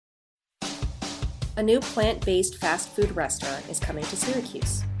A new plant-based fast food restaurant is coming to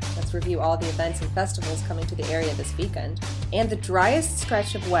Syracuse. Let's review all the events and festivals coming to the area this weekend. And the driest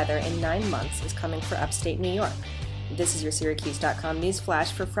stretch of weather in 9 months is coming for upstate New York. This is your Syracuse.com news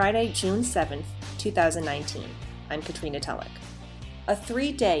flash for Friday, June 7th, 2019. I'm Katrina Tulloch. A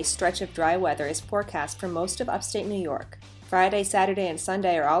 3-day stretch of dry weather is forecast for most of upstate New York. Friday, Saturday, and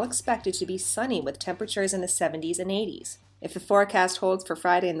Sunday are all expected to be sunny with temperatures in the 70s and 80s. If the forecast holds for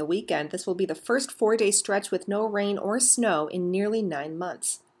Friday and the weekend, this will be the first 4-day stretch with no rain or snow in nearly 9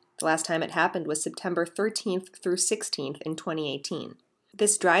 months. The last time it happened was September 13th through 16th in 2018.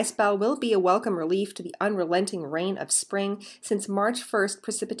 This dry spell will be a welcome relief to the unrelenting rain of spring, since March 1st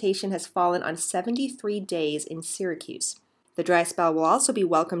precipitation has fallen on 73 days in Syracuse. The dry spell will also be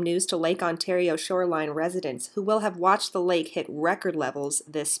welcome news to Lake Ontario shoreline residents, who will have watched the lake hit record levels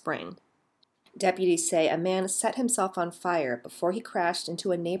this spring. Deputies say a man set himself on fire before he crashed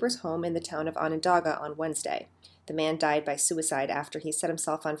into a neighbor's home in the town of Onondaga on Wednesday. The man died by suicide after he set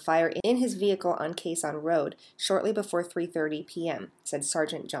himself on fire in his vehicle on Quezon Road shortly before 3:30 p.m., said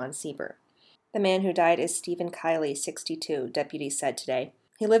Sergeant John Sieber. The man who died is Stephen Kiley, 62, deputies said today.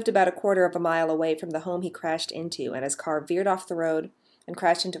 He lived about a quarter of a mile away from the home he crashed into, and his car veered off the road and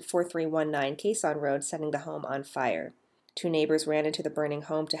crashed into 4319 Quezon Road, setting the home on fire. 2 neighbors ran into the burning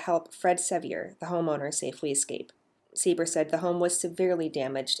home to help Fred Sevier, the homeowner, safely escape. Sieber said the home was severely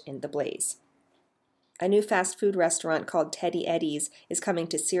damaged in the blaze. A new fast food restaurant called Teddy Eddies is coming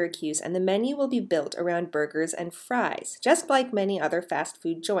to Syracuse, and the menu will be built around burgers and fries, just like many other fast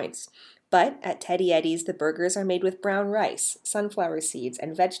food joints. But at Teddy Eddies, the burgers are made with brown rice, sunflower seeds,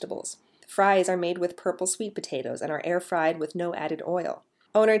 and vegetables. The fries are made with purple sweet potatoes and are air-fried with no added oil.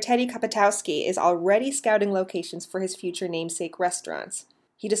 Owner Teddy Kapatowski is already scouting locations for his future namesake restaurants.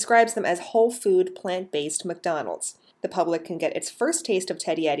 He describes them as whole food, plant-based McDonald's. The public can get its first taste of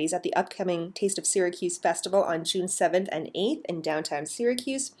Teddy Eddies at the upcoming Taste of Syracuse Festival on June 7th and 8th in downtown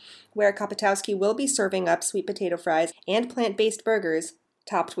Syracuse, where Kapatowski will be serving up sweet potato fries and plant-based burgers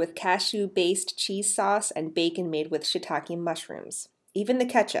topped with cashew-based cheese sauce and bacon made with shiitake mushrooms. Even the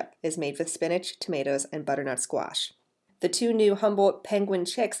ketchup is made with spinach, tomatoes, and butternut squash. The 2 new Humboldt penguin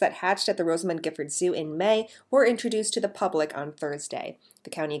chicks that hatched at the Rosamond Gifford Zoo in May were introduced to the public on Thursday. The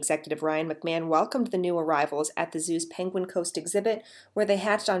county executive Ryan McMahon welcomed the new arrivals at the zoo's Penguin Coast exhibit, where they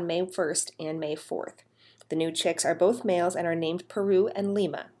hatched on May 1st and May 4th. The new chicks are both males and are named Peru and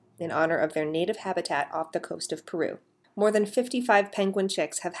Lima, in honor of their native habitat off the coast of Peru. More than 55 penguin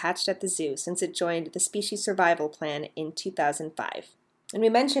chicks have hatched at the zoo since it joined the Species Survival Plan in 2005. And we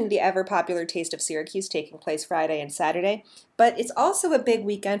mentioned the ever-popular Taste of Syracuse taking place Friday and Saturday, but it's also a big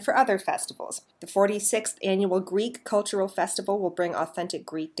weekend for other festivals. The 46th Annual Greek Cultural Festival will bring authentic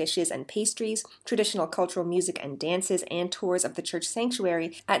Greek dishes and pastries, traditional cultural music and dances, and tours of the church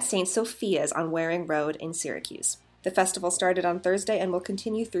sanctuary at St. Sophia's on Waring Road in Syracuse. The festival started on Thursday and will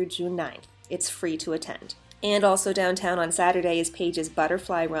continue through June 9th. It's free to attend. And also downtown on Saturday is Page's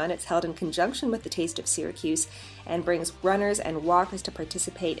Butterfly Run. It's held in conjunction with the Taste of Syracuse and brings runners and walkers to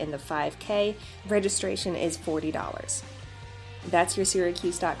participate in the 5K. Registration is $40. That's your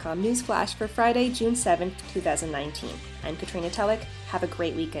Syracuse.com news flash for Friday, June 7th, 2019. I'm Katrina Tulloch. Have a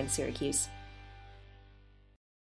great weekend, Syracuse.